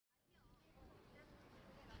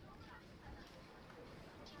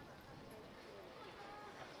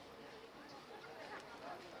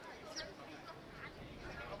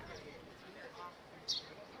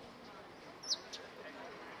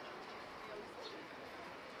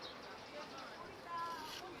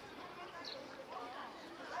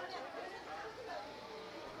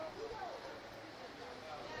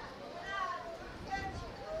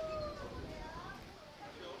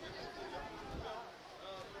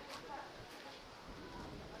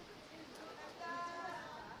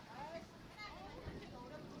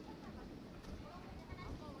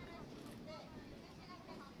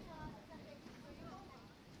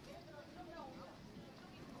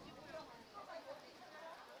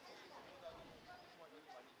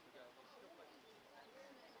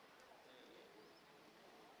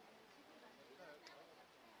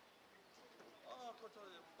就是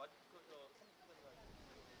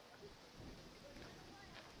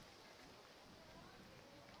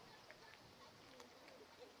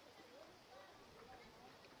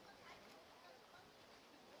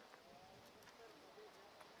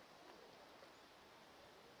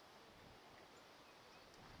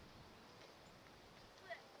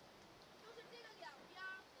这个两边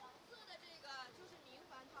黄色的这个就是明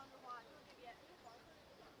矾汤之花，就是这边，因为黄色的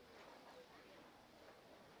这个。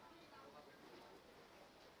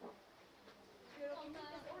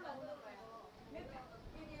 이렇게 올라오는 거예요.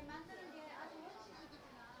 이게 만드는 게 아주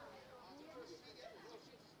원칙이구나.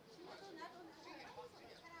 나도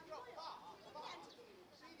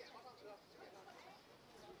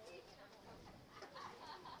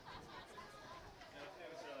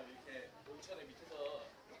이렇게 온천의 밑에서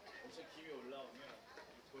온천 김이 올라오면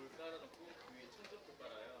돌 깔아놓고